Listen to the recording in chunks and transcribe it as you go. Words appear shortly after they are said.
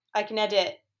I can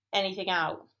edit anything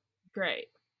out. Great.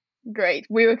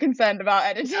 We were concerned about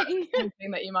editing.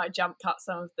 Hoping that you might jump cut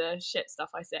some of the shit stuff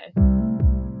I say.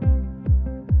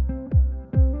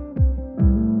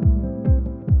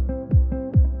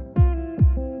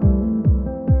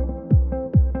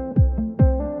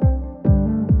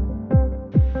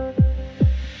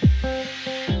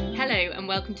 Hello and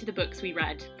welcome to The Books We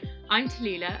Read. I'm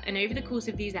Tallulah, and over the course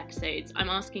of these episodes, I'm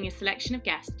asking a selection of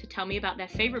guests to tell me about their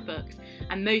favourite books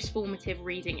and most formative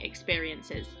reading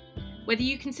experiences. Whether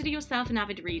you consider yourself an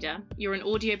avid reader, you're an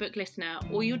audiobook listener,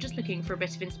 or you're just looking for a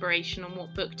bit of inspiration on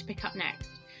what book to pick up next,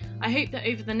 I hope that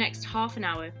over the next half an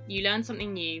hour, you learn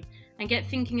something new and get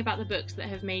thinking about the books that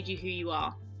have made you who you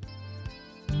are.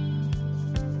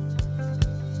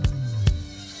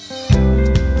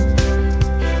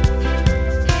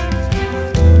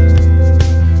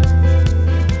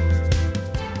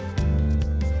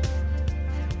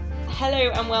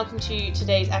 Hello and welcome to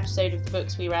today's episode of The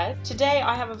Books We Read. Today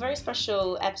I have a very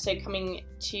special episode coming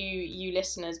to you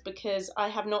listeners because I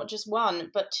have not just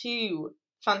one but two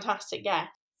fantastic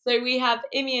guests. So we have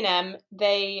Immie and Em.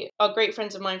 They are great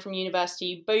friends of mine from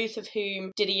university, both of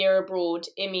whom did a year abroad,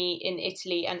 Immie in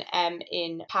Italy and Em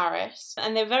in Paris.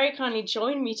 And they very kindly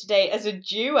joined me today as a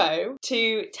duo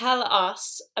to tell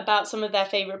us about some of their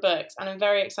favourite books. And I'm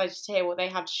very excited to hear what they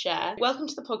have to share. Welcome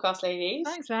to the podcast, ladies.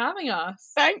 Thanks for having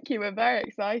us. Thank you, we're very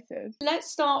excited.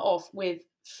 Let's start off with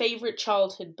favourite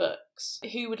childhood books.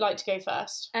 Who would like to go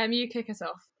first? You kick us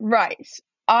off. Right.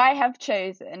 I have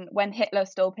chosen When Hitler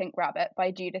Stole Pink Rabbit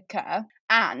by Judith Kerr.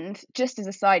 And just as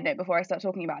a side note before I start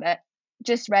talking about it,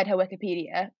 just read her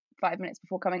Wikipedia 5 minutes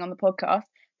before coming on the podcast.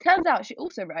 Turns out she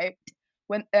also wrote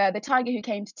when The Tiger Who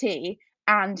Came to Tea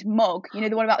and Mog, you know,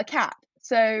 the one about the cat.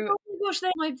 So, oh my gosh,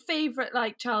 they're my favourite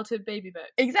childhood baby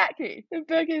books. Exactly. The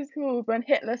book is called When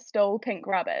Hitler Stole Pink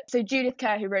Rabbit. So Judith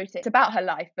Kerr, who wrote it, it's about her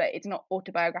life, but it's not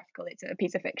autobiographical, it's a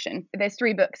piece of fiction. There's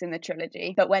 3 books in the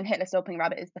trilogy, but When Hitler Stole Pink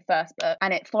Rabbit is the first book,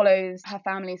 and it follows her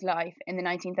family's life in the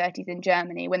 1930s in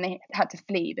Germany when they had to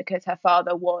flee because her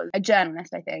father was a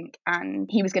journalist, I think, and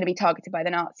he was going to be targeted by the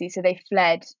Nazis, so they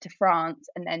fled to France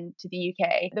and then to the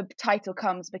UK. The title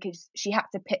comes because she had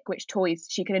to pick which toys.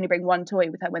 She could only bring one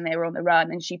toy with her when they were on the run,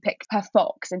 and she picked her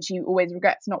fox, and she always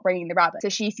regrets not bringing the rabbit. So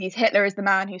she sees Hitler as the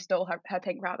man who stole her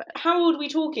pink rabbit. How old are we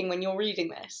talking when you're reading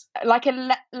this? Like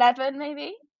 11,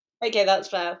 maybe? Okay, that's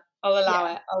fair. I'll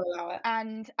allow it.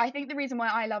 And I think the reason why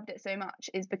I loved it so much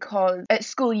is because at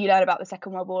school you learn about the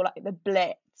Second World War, like the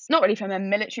Blitz. Not really from a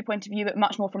military point of view, but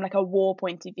much more from like a war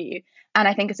point of view. And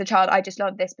I think as a child, I just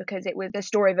loved this because it was the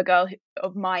story of a girl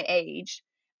of my age,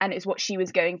 and it's what she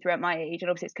was going through at my age. And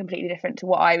obviously it's completely different to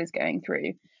what I was going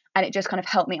through. And it just kind of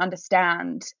helped me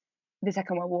understand the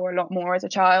Second World War a lot more as a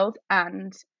child.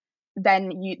 And then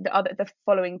the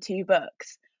following 2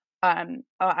 books,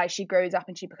 as she grows up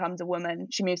and she becomes a woman,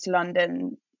 she moves to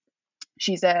London,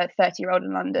 she's a 30-year-old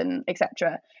in London,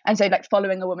 etc. And so like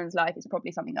following a woman's life is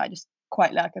probably something that I just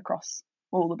quite like across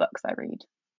all the books I read.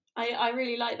 I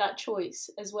really like that choice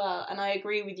as well, and I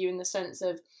agree with you in the sense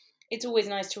of it's always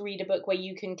nice to read a book where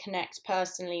you can connect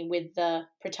personally with the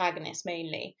protagonist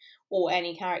mainly, or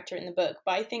any character in the book.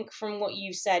 But I think from what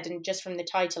you've said, and just from the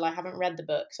title, I haven't read the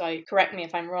book, so correct me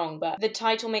if I'm wrong, but the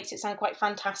title makes it sound quite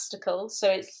fantastical. So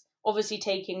it's obviously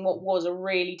taking what was a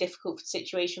really difficult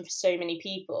situation for so many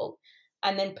people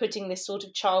and then putting this sort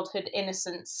of childhood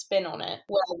innocence spin on it,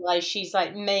 whereby she's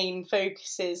like main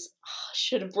focus is,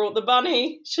 should have brought the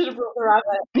bunny, should have brought the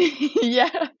rabbit.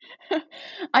 Yeah.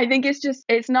 I think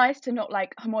it's nice to not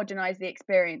like homogenize the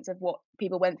experience of what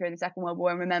people went through in the Second World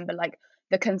War and remember like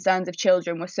the concerns of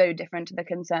children were so different to the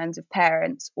concerns of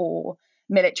parents or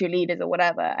military leaders or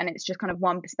whatever, and it's just kind of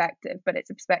one perspective, but it's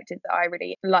a perspective that I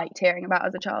really liked hearing about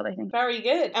as a child, I think. Very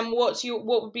good. And what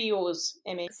would be yours,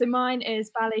 Immie? So mine is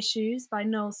Ballet Shoes by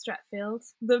Noel Streatfeild.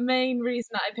 The main reason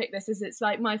that I picked this is it's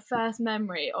like my first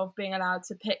memory of being allowed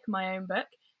to pick my own book.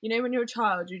 You know, when you're a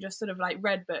child, you just sort of like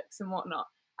read books and whatnot.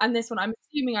 And this one, I'm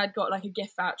assuming I'd got like a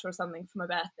gift voucher or something for my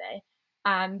birthday.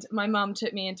 And my mum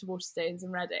took me into Waterstones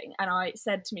in Reading, and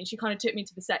she kind of took me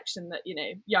to the section that, you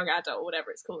know, young adult or whatever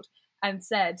it's called, and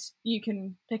said, you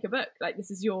can pick a book, like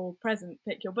this is your present,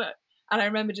 pick your book. And I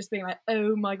remember just being like,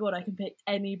 oh my God, I can pick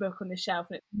any book on this shelf,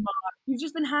 and it's mine. You've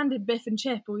just been handed Biff and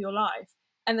Chip all your life.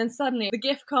 And then suddenly the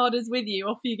gift card is with you,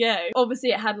 off you go. Obviously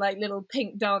it had like little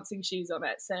pink dancing shoes on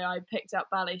it, so I picked up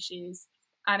Ballet Shoes,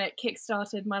 and it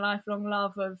kickstarted my lifelong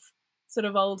love of sort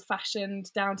of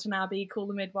old-fashioned Downton Abbey, Call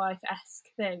the Midwife-esque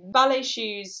thing. Ballet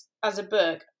Shoes as a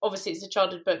book, obviously it's a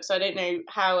childhood book, so I don't know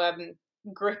how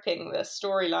gripping the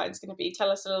storyline's going to be. Tell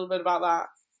us a little bit about that.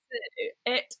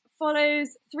 So it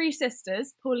follows 3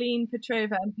 sisters, Pauline,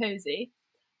 Petrova and Posy,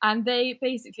 And they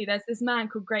basically, there's this man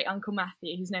called Great Uncle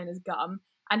Matthew, who's known as Gum,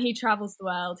 and he travels the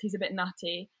world. He's a bit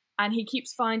nutty, and he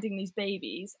keeps finding these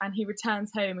babies, and he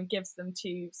returns home and gives them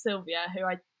to Sylvia, who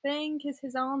I think is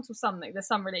his aunt or something. There's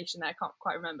some relation there, I can't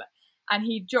quite remember. And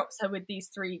he drops her with these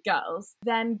 3 girls.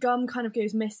 Then Gum kind of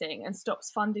goes missing and stops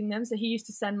funding them. So he used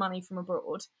to send money from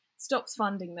abroad, stops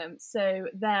funding them. So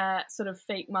their sort of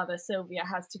fake mother, Sylvia,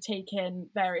 has to take in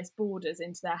various boarders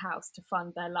into their house to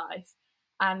fund their life.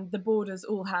 And the boarders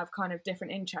all have kind of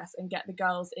different interests and get the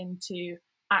girls into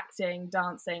acting,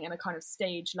 dancing, and a kind of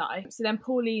stage life. So then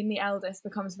Pauline, the eldest,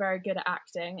 becomes very good at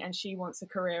acting, and she wants a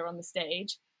career on the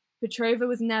stage. Petrova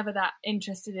was never that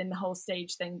interested in the whole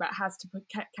stage thing, but has to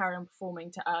carry on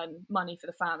performing to earn money for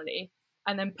the family.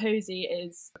 And then Posey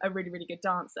is a really, really good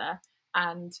dancer.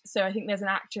 And so I think there's an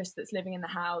actress that's living in the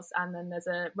house, and then there's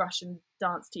a Russian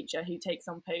dance teacher who takes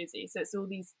on Posey. So it's all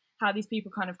these, how these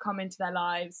people kind of come into their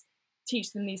lives,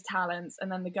 teach them these talents,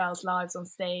 and then the girls' lives on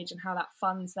stage and how that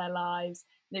funds their lives.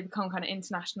 They become kind of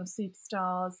international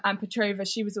superstars. And Petrova,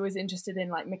 she was always interested in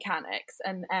like mechanics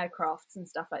and aircrafts and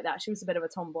stuff like that. She was a bit of a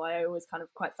tomboy. I always kind of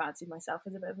quite fancied myself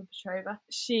as a bit of a Petrova.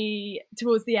 She,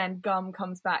 towards the end, Gum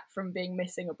comes back from being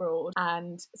missing abroad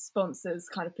and sponsors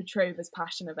kind of Petrova's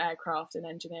passion of aircraft and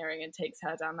engineering and takes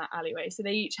her down that alleyway. So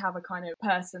they each have a kind of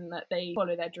person that they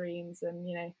follow their dreams, and,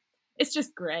 you know, it's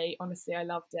just great. Honestly, I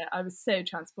loved it. I was so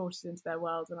transported into their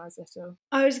world when I was little.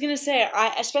 I was going to say,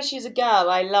 especially as a girl,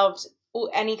 I loved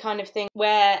any kind of thing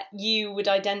where you would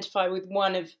identify with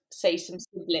one of, say, some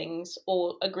siblings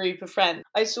or a group of friends.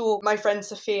 I saw my friend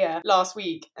Sophia last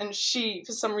week, and she,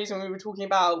 for some reason, we were talking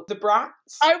about The Bratz.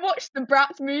 I watched the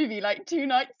Bratz movie like 2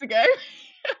 nights ago.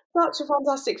 Such a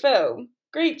fantastic film.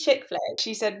 Great chick flick.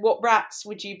 She said, "What Bratz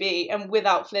would you be?" And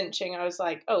without flinching, I was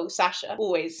like, "Oh, Sasha."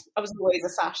 Always. I was always a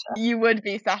Sasha. You would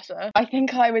be Sasha. I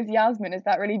think I was Yasmin. Is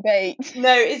that really bait?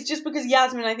 No, it's just because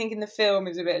Yasmin, I think, in the film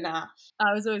is a bit naff.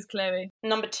 I was always Chloe.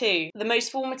 Number 2, the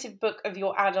most formative book of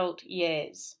your adult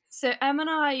years. So Em and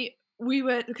I,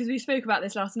 because we spoke about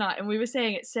this last night, and we were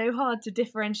saying it's so hard to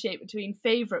differentiate between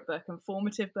favourite book and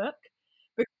formative book.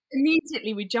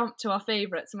 Immediately we jumped to our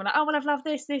favourites and we're like, oh, well, I've loved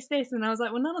this. And I was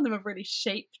like, well, none of them have really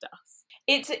shaped us.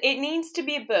 It needs to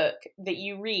be a book that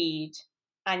you read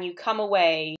and you come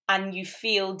away and you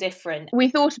feel different. We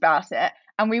thought about it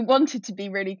and we wanted to be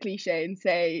really cliche and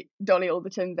say Dolly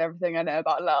Alderton's Everything I Know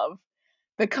About Love,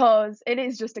 because it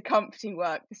is just a comforting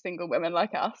work for single women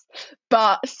like us.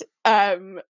 But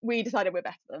we decided we're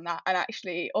better than that. And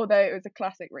actually, although it was a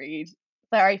classic read,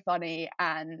 very funny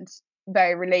and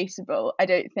very relatable, I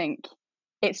don't think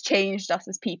it's changed us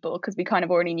as people, because we kind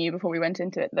of already knew before we went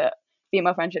into it that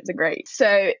female friendships are great.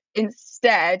 So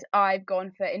instead, I've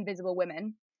gone for Invisible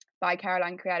Women by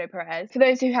Caroline Criado-Perez. For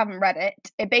those who haven't read it,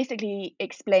 it basically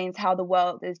explains how the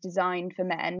world is designed for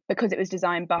men because it was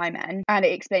designed by men, and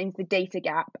it explains the data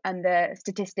gap and the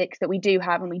statistics that we do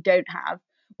have and we don't have,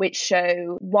 which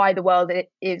show why the world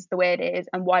is the way it is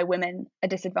and why women are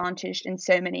disadvantaged in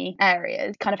so many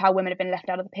areas, kind of how women have been left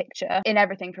out of the picture in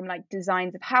everything from like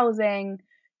designs of housing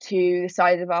to the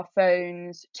size of our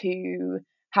phones to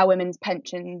how women's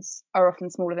pensions are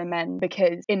often smaller than men,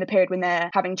 because in the period when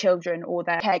they're having children or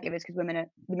they're caregivers, because women are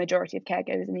the majority of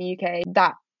caregivers in the UK,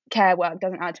 that care work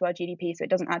doesn't add to our GDP, so it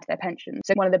doesn't add to their pension.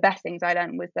 So one of the best things I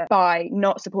learned was that by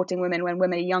not supporting women when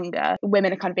women are younger,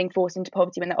 women are kind of being forced into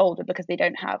poverty when they're older because they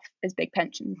don't have as big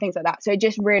pensions, things like that. So it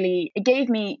gave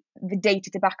me the data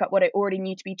to back up what I already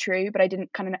knew to be true, but I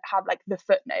didn't kind of have like the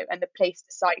footnote and the place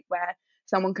to cite where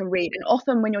someone can read. And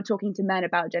often when you're talking to men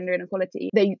about gender inequality,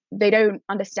 they don't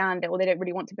understand it, or they don't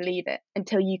really want to believe it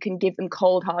until you can give them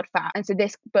cold hard facts. And so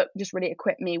this book just really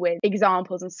equipped me with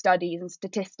examples and studies and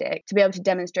statistics to be able to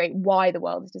demonstrate why the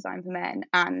world is designed for men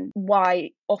and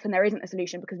why often there isn't a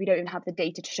solution because we don't even have the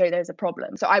data to show there's a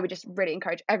problem. So I would just really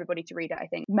encourage everybody to read it. I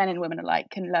think men and women alike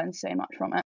can learn so much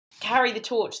from it. Carry the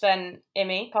torch then,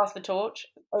 Immie. Pass the torch.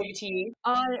 Over to you.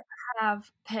 I have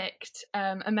picked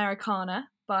Americanah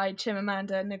by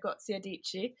Chimamanda Ngozi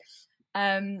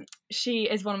Adichie. She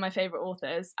is one of my favourite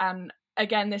authors, and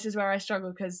again, this is where I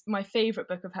struggle because my favourite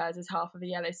book of hers is Half of a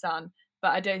Yellow Sun,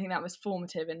 but I don't think that was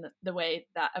formative in the way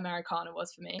that Americanah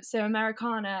was for me. So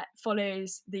Americanah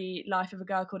follows the life of a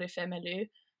girl called Immie,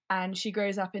 and she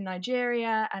grows up in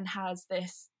Nigeria and has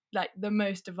this, like, the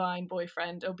most divine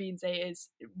boyfriend. Obinze is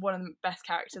one of the best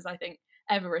characters, I think,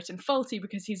 ever written. Faulty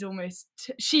because he's almost,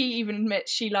 she even admits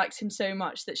she likes him so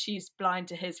much that she's blind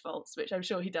to his faults, which I'm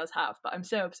sure he does have, but I'm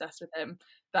so obsessed with him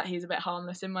that he's a bit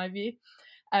harmless in my view.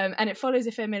 And it follows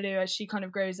Immie as she kind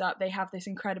of grows up. They have this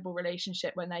incredible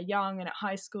relationship when they're young and at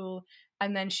high school,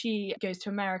 And then she goes to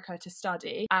America to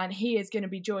study, and he is going to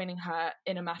be joining her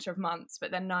in a matter of months,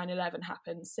 but then 9/11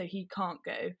 happens, so he can't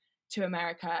go to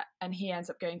America, and he ends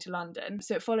up going to London.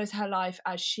 So it follows her life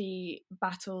as she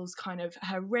battles kind of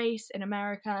her race in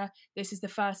America. This is the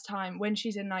first time, when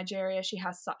she's in Nigeria, she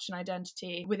has such an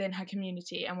identity within her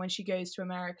community, and when she goes to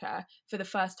America, for the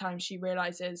first time she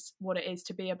realises what it is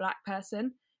to be a black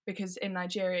person, because in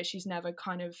Nigeria she's never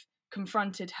kind of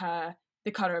confronted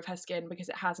the colour of her skin, because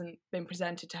it hasn't been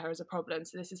presented to her as a problem.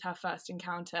 So this is her first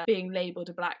encounter being labelled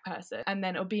a black person. And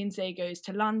then Obinze goes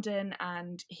to London,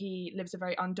 and he lives a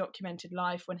very undocumented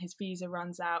life when his visa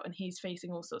runs out, and he's facing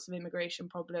all sorts of immigration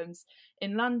problems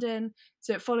in London.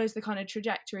 So it follows the kind of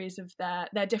trajectories of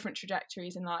their different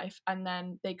trajectories in life, and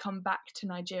then they come back to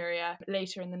Nigeria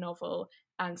later in the novel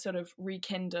and sort of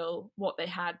rekindle what they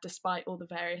had despite all the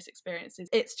various experiences.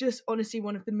 It's just honestly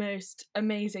one of the most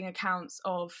amazing accounts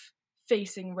of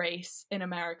facing race in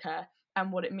America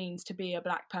and what it means to be a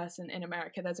black person in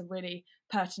America. There's a really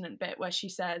pertinent bit where she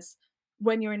says,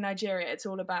 when you're in Nigeria, it's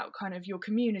all about kind of your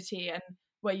community and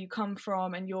where you come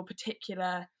from and your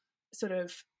particular sort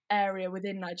of area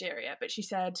within Nigeria. But she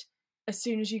said, as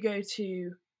soon as you go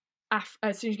to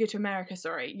America,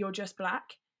 you're just black.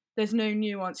 There's no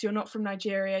nuance. You're not from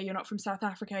Nigeria, you're not from South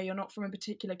Africa, you're not from a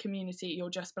particular community, you're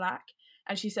just black.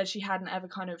 And she said she hadn't ever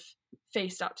kind of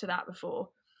faced up to that before.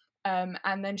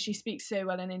 And then she speaks so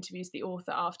well and interviews the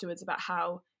author afterwards about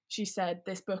how she said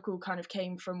this book all kind of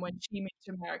came from when she moved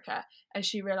to America, and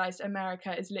she realised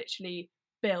America is literally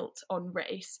built on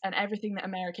race, and everything that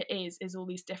America is all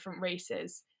these different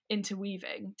races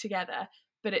interweaving together,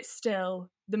 but it's still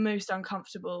the most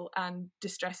uncomfortable and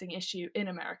distressing issue in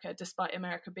America, despite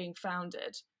America being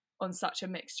founded on such a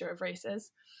mixture of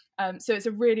races. So it's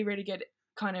a really, really good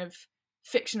kind of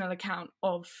fictional account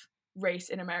of race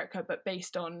in America, but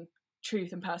based on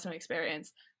truth and personal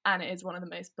experience, and it is one of the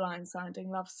most blindsiding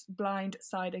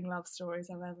love stories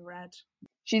I've ever read.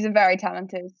 She's a very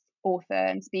talented author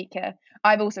and speaker.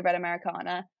 I've also read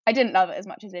Americanah. I didn't love it as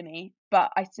much as Immie,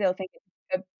 but I still think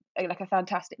it's a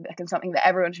fantastic book and something that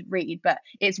everyone should read, but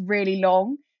it's really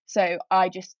long, so I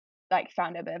just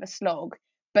found it a bit of a slog.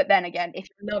 But then again, if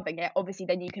you're loving it, obviously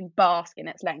then you can bask in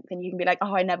its length and you can be like,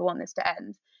 oh, I never want this to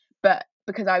end. But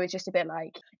because I was just a bit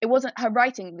it wasn't, her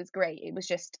writing was great, it was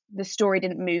just the story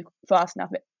didn't move fast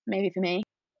enough, maybe for me.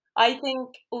 I think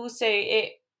also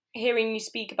hearing you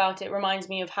speak about it reminds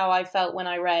me of how I felt when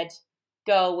I read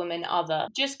Girl, Woman, Other.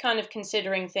 Just kind of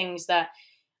considering things that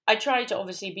I try to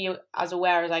obviously be as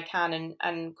aware as I can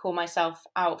and call myself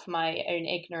out for my own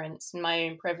ignorance and my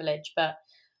own privilege. But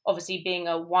obviously being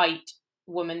a white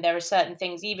woman, there are certain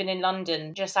things, even in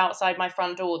London, just outside my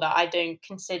front door, that I don't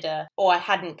consider, or I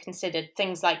hadn't considered.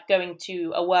 Things like going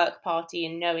to a work party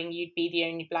and knowing you'd be the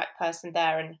only black person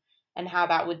there, and how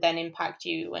that would then impact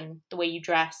you and the way you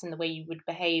dress and the way you would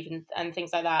behave and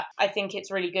things like that. I think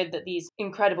it's really good that these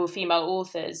incredible female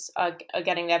authors are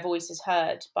getting their voices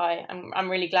heard by. I'm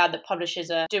really glad that publishers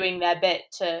are doing their bit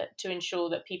to ensure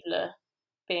that people are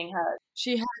being heard.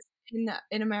 She has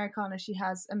in Americanah, she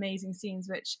has amazing scenes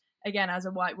which, again, as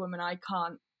a white woman,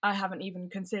 I haven't even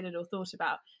considered or thought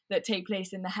about, that take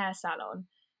place in the hair salon.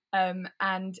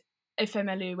 And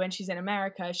Ifemelu, when she's in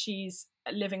America, she's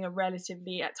living a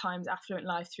relatively, at times, affluent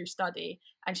life through study,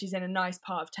 and she's in a nice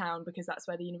part of town because that's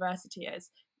where the university is,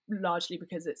 largely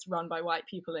because it's run by white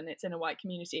people and it's in a white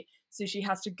community. So she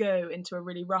has to go into a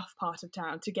really rough part of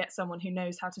town to get someone who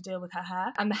knows how to deal with her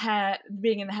hair. And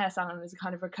being in the hair salon is a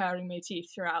kind of recurring motif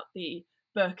throughout the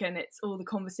book, and it's all the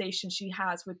conversations she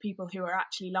has with people who are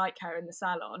actually like her in the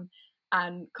salon,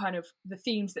 and kind of the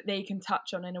themes that they can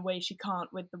touch on in a way she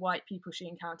can't with the white people she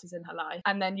encounters in her life.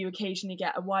 And then you occasionally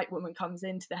get a white woman comes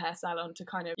into the hair salon to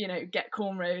kind of, get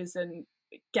cornrows and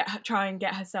try and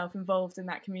get herself involved in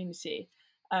that community.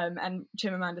 And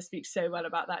Chimamanda speaks so well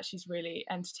about that. She's really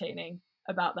entertaining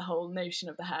about the whole notion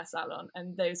of the hair salon,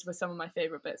 and those were some of my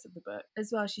favourite bits of the book. As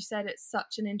well, she said it's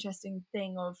such an interesting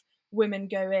thing of women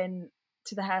go in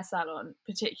to the hair salon,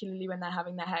 particularly when they're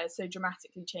having their hair so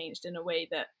dramatically changed in a way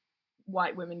that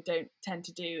white women don't tend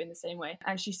to do in the same way.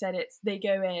 And she said they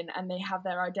go in and they have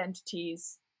their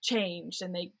identities changed,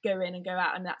 and they go in and go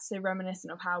out, and that's so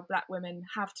reminiscent of how black women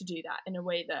have to do that in a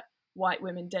way that white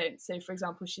women don't. So for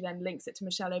example, she then links it to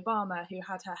Michelle Obama, who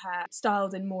had her hair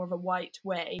styled in more of a white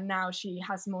way. Now she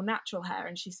has more natural hair,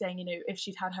 and she's saying, if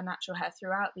she'd had her natural hair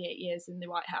throughout the 8 years in the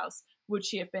White House, would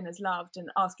she have been as loved? And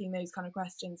asking those kind of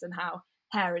questions, and how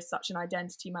hair is such an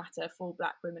identity matter for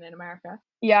black women in America.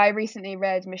 Yeah, I recently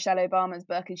read Michelle Obama's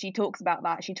book, and she talks about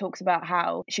that. She talks about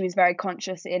how she was very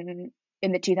conscious in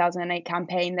the 2008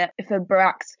 campaign that for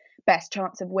Barack's best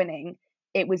chance of winning,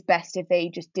 it was best if they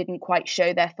just didn't quite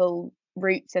show their full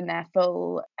roots and their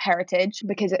full heritage,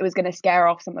 because it was going to scare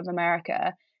off some of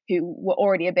America who were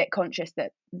already a bit conscious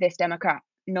that this Democrat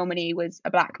nominee was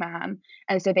a black man.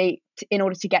 And so they, in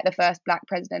order to get the first black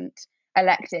president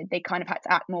elected, they kind of had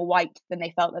to act more white than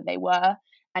they felt that they were.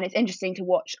 And it's interesting to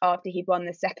watch after he'd won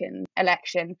the second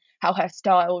election how her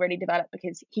style really developed,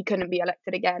 because he couldn't be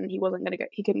elected again.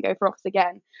 He couldn't go for office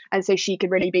again. And so she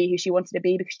could really be who she wanted to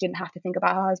be, because she didn't have to think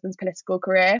about her husband's political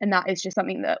career. And that is just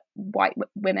something that white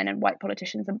women and white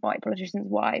politicians and white politicians'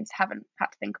 wives haven't had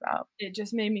to think about. It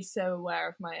just made me so aware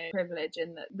of my own privilege,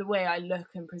 and that the way I look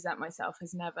and present myself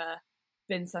has never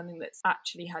been something that's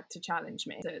actually had to challenge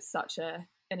me. So it's such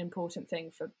an important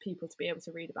thing for people to be able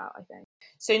to read about, I think.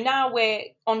 So now we're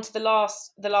on to the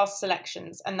last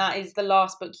selections, and that is the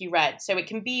last book you read. So it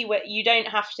can be where you don't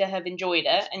have to have enjoyed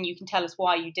it, and you can tell us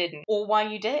why you didn't, or why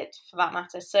you did, for that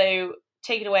matter. So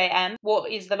take it away, Em.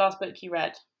 What is the last book you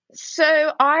read?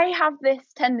 So I have this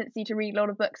tendency to read a lot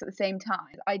of books at the same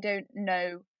time. I don't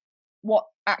know what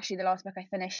actually the last book I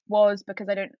finished was, because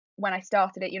when I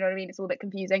started it, you know what I mean, it's all a bit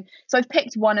confusing. So I've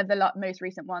picked one of the most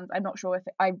recent ones. I'm not sure if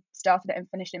I started it and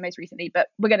finished it most recently, but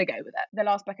we're going to go with it. The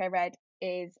last book I read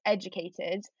is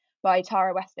Educated by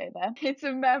Tara Westover. It's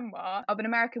a memoir of an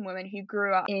American woman who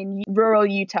grew up in rural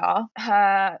Utah.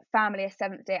 Her family is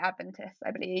Seventh-day Adventists,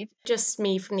 I believe. Just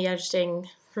me from the editing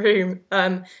room.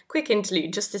 Quick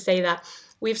interlude just to say that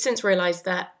we've since realised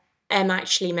that M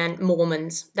actually meant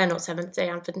Mormons. They're not Seventh-day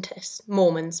Adventists.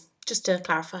 Mormons, just to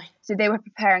clarify. So they were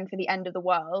preparing for the end of the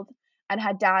world, and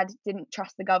her dad didn't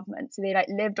trust the government. So they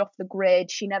lived off the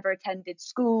grid. She never attended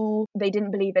school. They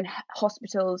didn't believe in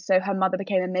hospitals. So her mother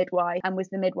became a midwife and was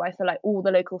the midwife for all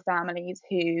the local families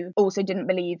who also didn't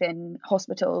believe in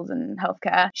hospitals and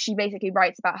healthcare. She basically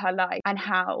writes about her life and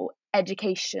how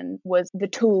education was the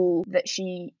tool that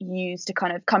she used to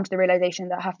kind of come to the realization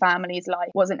that her family's life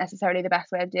wasn't necessarily the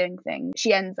best way of doing things.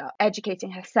 She ends up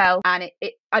educating herself, and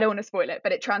it I don't want to spoil it,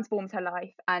 but it transforms her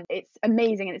life, and it's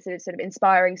amazing, and it's a sort of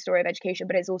inspiring story of education,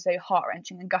 but it's also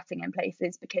heart-wrenching and gutting in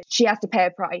places, because she has to pay a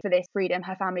price for this freedom.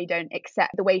 Her family don't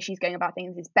accept the way she's going about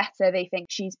things is better. They think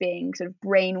she's being sort of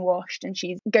brainwashed and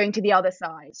she's going to the other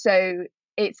side. So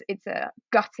it's a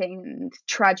gutting and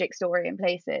tragic story in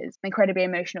places, incredibly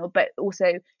emotional, but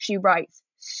also she writes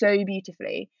so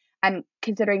beautifully. And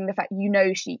considering the fact,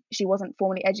 she wasn't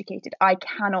formally educated, I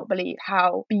cannot believe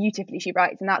how beautifully she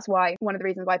writes. And that's why one of the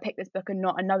reasons why I picked this book and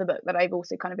not another book that I've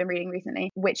also kind of been reading recently,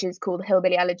 which is called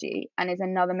Hillbilly Elegy and is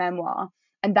another memoir.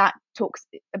 And that talks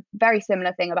a very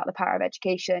similar thing about the power of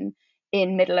education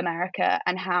in middle America,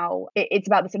 and how it's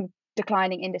about the sort of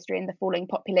declining industry and the falling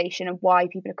population, and why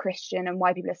people are Christian and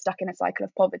why people are stuck in a cycle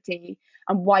of poverty,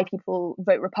 and why people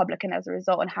vote Republican as a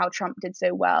result, and how Trump did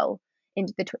so well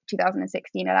into the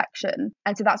 2016 election.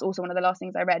 And so that's also one of the last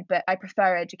things I read, but I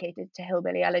prefer Educated to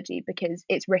Hillbilly Elegy because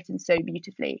it's written so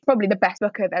beautifully. It's probably the best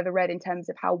book I've ever read in terms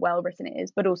of how well written it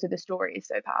is, but also the story is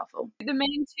so powerful. The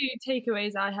main two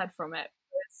takeaways I had from it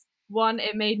was, one,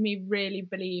 it made me really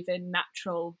believe in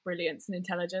natural brilliance and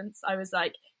intelligence. I was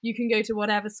like, you can go to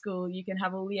whatever school, you can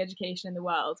have all the education in the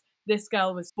world. This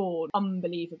girl was born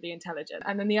unbelievably intelligent.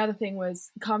 And then the other thing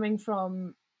was, coming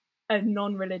from a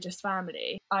non-religious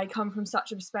family, I come from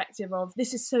such a perspective of,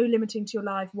 this is so limiting to your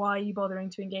life. Why are you bothering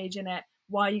to engage in it?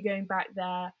 Why are you going back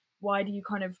there? Why do you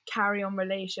kind of carry on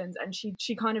relations? And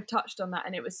she kind of touched on that,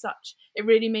 and it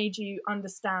really made you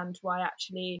understand why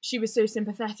actually she was so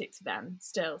sympathetic to them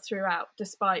still throughout,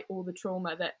 despite all the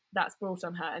trauma that's brought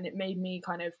on her. And it made me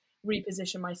kind of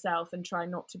reposition myself and try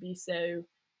not to be so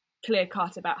clear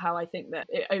cut about how I think that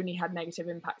it only had negative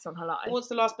impacts on her life. What's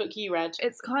the last book you read?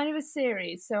 It's kind of a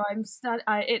series, so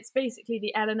it's basically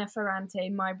the Elena Ferrante,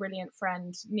 My Brilliant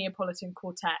Friend Neapolitan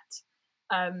Quartet.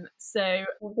 So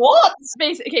what?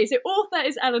 Basically, so author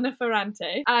is Elena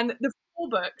Ferrante, and the 4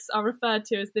 books are referred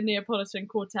to as the Neapolitan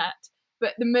Quartet,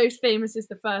 but the most famous is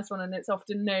the first one, and it's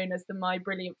often known as the My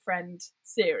Brilliant Friend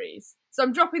series. So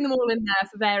I'm dropping them all in there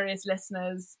for various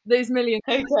listeners, those millions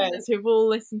of listeners who've all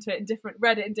listened to it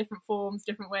read it in different forms,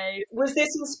 different ways. Was this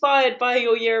inspired by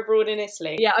your year abroad in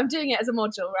Italy? Yeah, I'm doing it as a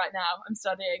module right now. I'm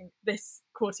studying this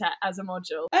quartet as a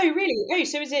module. Oh, really? Oh,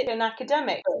 so is it an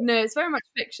academic book? No, it's very much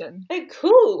fiction. Oh,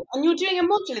 cool. And you're doing a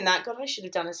module in that? God, I should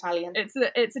have done Italian.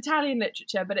 It's Italian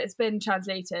literature, but it's been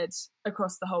translated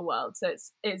across the whole world. So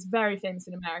it's very famous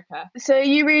in America. So are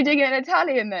you reading it in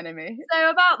Italian then, Immie? So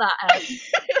about that,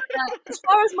 as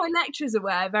far as my lecture is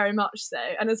aware, very much so.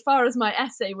 And as far as my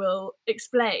essay will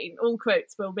explain, all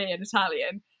quotes will be in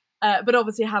Italian. But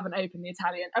obviously I haven't opened the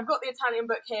Italian. I've got the Italian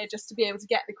book here just to be able to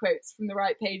get the quotes from the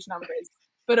right page numbers.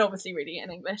 but obviously reading it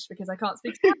in English because I can't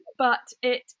speak Spanish. But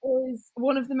it is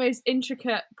one of the most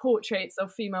intricate portraits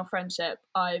of female friendship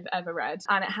I've ever read,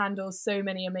 and it handles so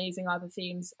many amazing other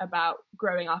themes about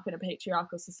growing up in a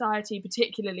patriarchal society,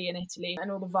 particularly in Italy,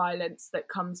 and all the violence that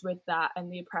comes with that,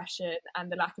 and the oppression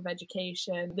and the lack of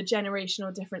education, the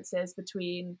generational differences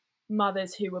between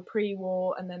mothers who were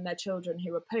pre-war and then their children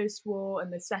who were post-war,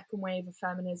 and the second wave of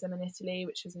feminism in Italy,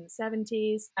 which was in the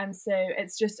 70s. And so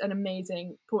it's just an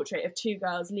amazing portrait of two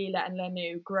girls, Lila and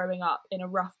Lenu, growing up in a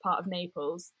rough part of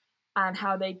Naples, and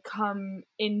how they come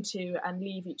into and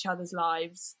leave each other's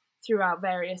lives throughout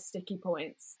various sticky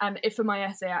points. And for my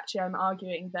essay, actually, I'm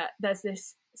arguing that there's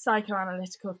this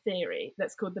psychoanalytical theory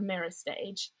that's called the mirror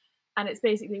stage. And it's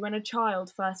basically when a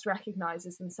child first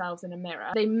recognises themselves in a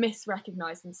mirror, they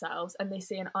misrecognise themselves and they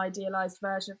see an idealised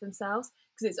version of themselves,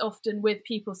 because it's often with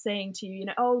people saying to you,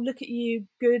 oh, look at you,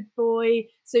 good boy,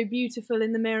 so beautiful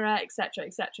in the mirror, etc.,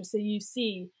 etc. So you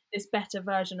see this better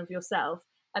version of yourself,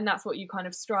 and that's what you kind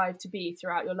of strive to be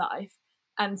throughout your life.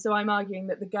 And so I'm arguing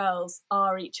that the girls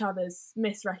are each other's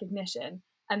misrecognition,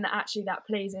 and that actually that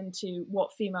plays into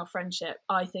what female friendship,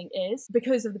 I think, is.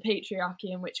 Because of the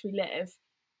patriarchy in which we live,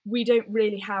 we don't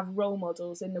really have role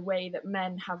models in the way that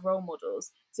men have role models.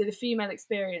 So the female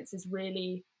experience is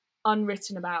really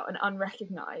unwritten about and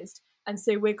unrecognised. And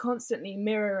so we're constantly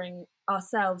mirroring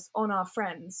ourselves on our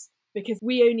friends, because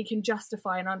we only can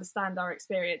justify and understand our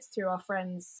experience through our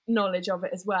friends' knowledge of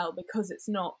it as well, because it's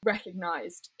not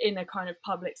recognised in a kind of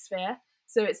public sphere.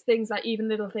 So it's things like, even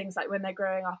little things like when they're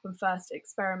growing up and first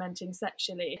experimenting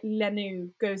sexually, Lenu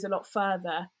goes a lot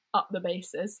further up the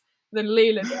bases than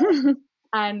Lila does.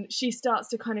 And she starts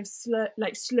to kind of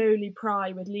slowly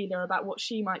pry with Lila about what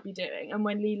she might be doing. And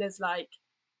when Lila's like,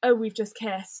 oh, we've just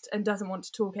kissed, and doesn't want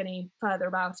to talk any further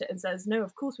about it, and says, no,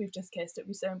 of course we've just kissed, it'd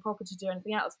be so improper to do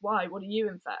anything else. Why? What are you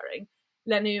inferring?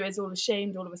 Lenu is all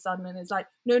ashamed all of a sudden and is like,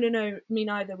 no, me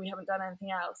neither, we haven't done anything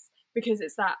else. Because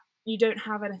it's that you don't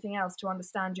have anything else to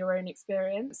understand your own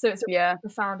experience. So it's a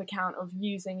profound account of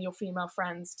using your female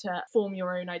friends to form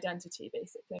your own identity,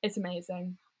 basically. It's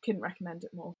amazing. Couldn't recommend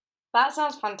it more. That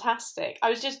sounds fantastic. I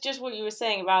was just what you were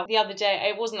saying about the other day.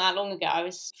 It wasn't that long ago. I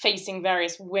was facing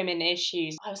various women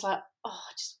issues. I was like,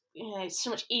 it's so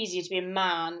much easier to be a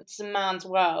man. It's a man's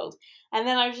world. And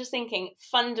then I was just thinking,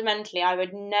 fundamentally, I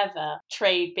would never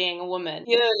trade being a woman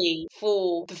purely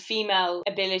for the female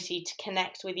ability to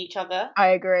connect with each other.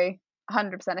 I agree.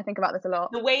 100%. I think about this a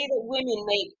lot. The way that women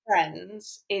make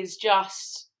friends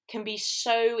can be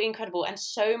so incredible and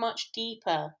so much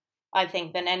deeper, I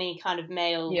think, than any kind of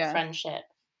male friendship.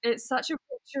 It's such a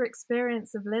richer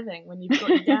experience of living when you've got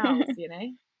your gals, Isn't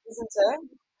it?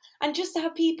 And just to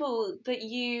have people that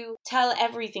you tell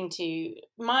everything to.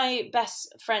 My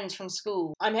best friends from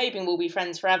school, I'm hoping we'll be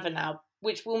friends forever now,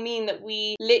 which will mean that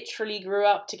we literally grew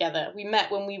up together. We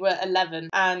met when we were 11,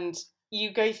 and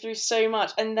you go through so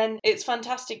much, and then it's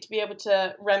fantastic to be able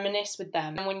to reminisce with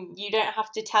them, and when you don't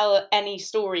have to tell any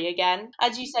story again.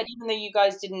 As you said, even though you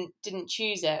guys didn't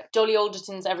choose it, Dolly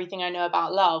Alderton's Everything I Know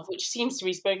About Love, which seems to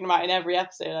be spoken about in every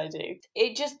episode I do,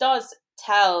 it just does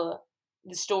tell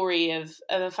the story of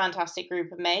a fantastic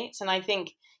group of mates. And I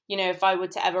think, if I were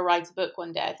to ever write a book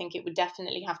one day, I think it would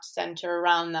definitely have to centre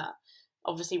around that.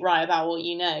 Obviously write about what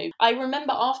you know. I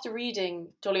remember after reading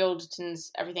Dolly Alderton's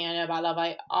Everything I Know About Love,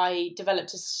 I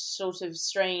developed a sort of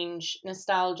strange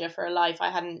nostalgia for a life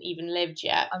I hadn't even lived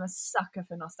yet. I'm a sucker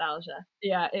for nostalgia.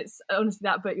 Yeah, it's honestly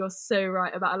that book, you're so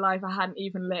right, about a life I hadn't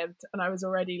even lived, and I was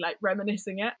already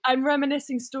reminiscing it. I'm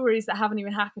reminiscing stories that haven't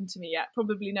even happened to me yet,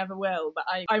 probably never will, but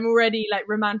I'm already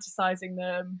romanticising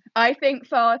them. I think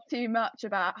far too much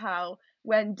about how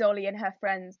when Dolly and her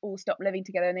friends all stopped living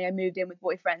together and they moved in with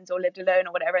boyfriends or lived alone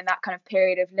or whatever, and that kind of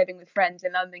period of living with friends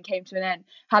in London came to an end,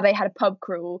 how they had a pub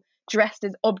crawl dressed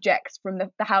as objects from the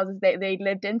houses they'd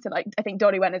lived in. So I think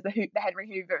Dolly went as the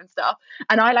Henry Hoover and stuff.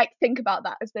 And I think about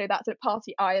that as though that's a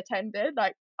party I attended.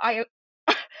 I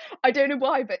don't know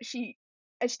why, but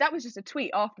that was just a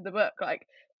tweet after the book.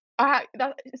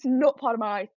 It's not part of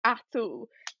my life at all,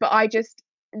 but I just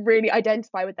really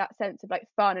identify with that sense of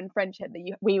fun and friendship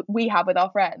that we have with our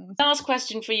friends. Last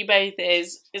question for you both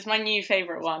is my new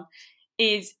favourite one,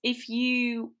 is if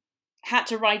you had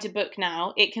to write a book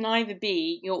now, it can either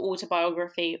be your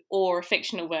autobiography or a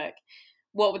fictional work.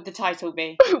 What would the title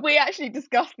be? We actually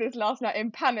discussed this last night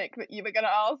in panic that you were going to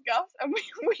ask us, and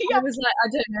I was like, I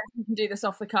don't know if we can do this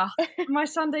off the cuff. My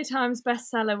Sunday Times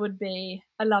bestseller would be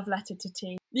A Love Letter to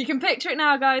Tea. You can picture it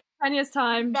now, guys. 10 years'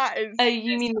 time. That is. Oh,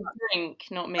 you mean the drink,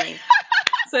 not me.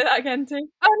 Say that again, too.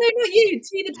 Oh, no, not you.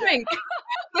 Tea the drink.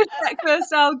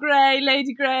 Breakfast, Earl Grey,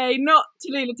 Lady Grey, not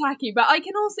Tallulah Tacky, but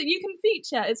you can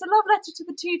feature. It's a love letter to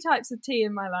the 2 types of tea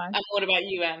in my life. And what about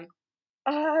you, Em?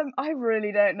 I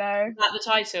really don't know. Is that the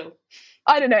title?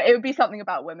 I don't know. It would be something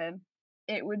about women.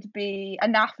 It would be a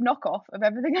naff knockoff of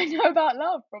everything I know about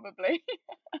love, probably.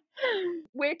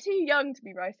 We're too young to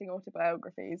be writing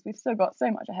autobiographies. We've still got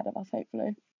so much ahead of us,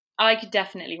 hopefully. I could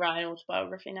definitely write an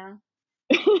autobiography now.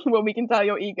 Well, we can tell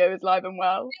your ego is live and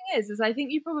well. The thing is I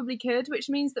think you probably could, which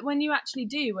means that when you actually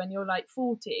do, when you're like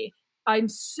 40, I'm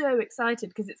so excited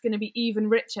because it's going to be even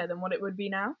richer than what it would be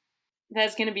now.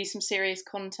 There's going to be some serious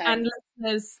content. And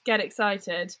listeners, get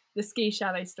excited. The ski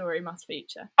chalet story must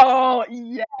feature. Oh,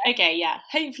 yeah. Okay, yeah.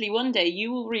 Hopefully one day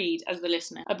you will read, as the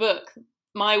listener, a book,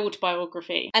 my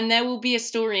autobiography, and there will be a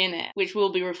story in it which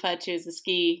will be referred to as the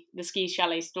ski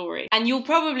chalet story. And you'll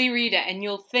probably read it and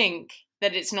you'll think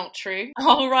that it's not true.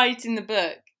 I'll write in the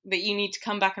book that you need to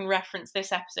come back and reference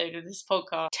this episode of this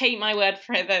podcast. Take my word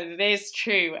for it that it is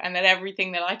true and that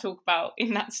everything that I talk about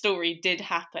in that story did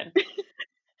happen.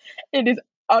 It is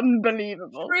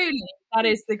unbelievable. Truly, that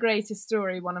is the greatest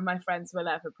story one of my friends will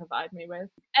ever provide me with.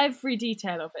 Every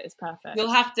detail of it is perfect.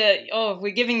 You'll have to,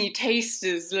 we're giving you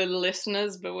tasters, little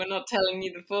listeners, but we're not telling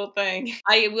you the full thing.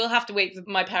 I will have to wait for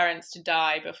my parents to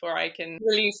die before I can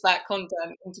release that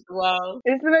content into the world.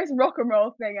 It's the most rock and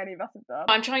roll thing any of us have done.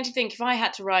 I'm trying to think if I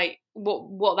had to write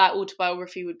what that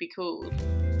autobiography would be called.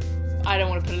 I don't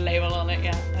want to put a label on it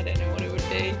yet. I don't know what it would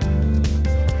be.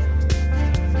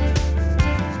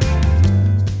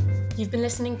 You've been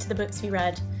listening to The Books We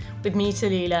Read with me,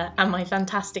 Tallulah, and my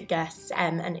fantastic guests,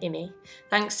 Em and Immie.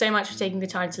 Thanks so much for taking the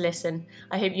time to listen.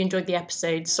 I hope you enjoyed the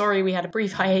episode. Sorry we had a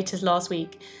brief hiatus last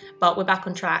week, but we're back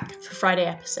on track for Friday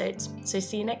episodes. So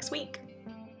see you next week.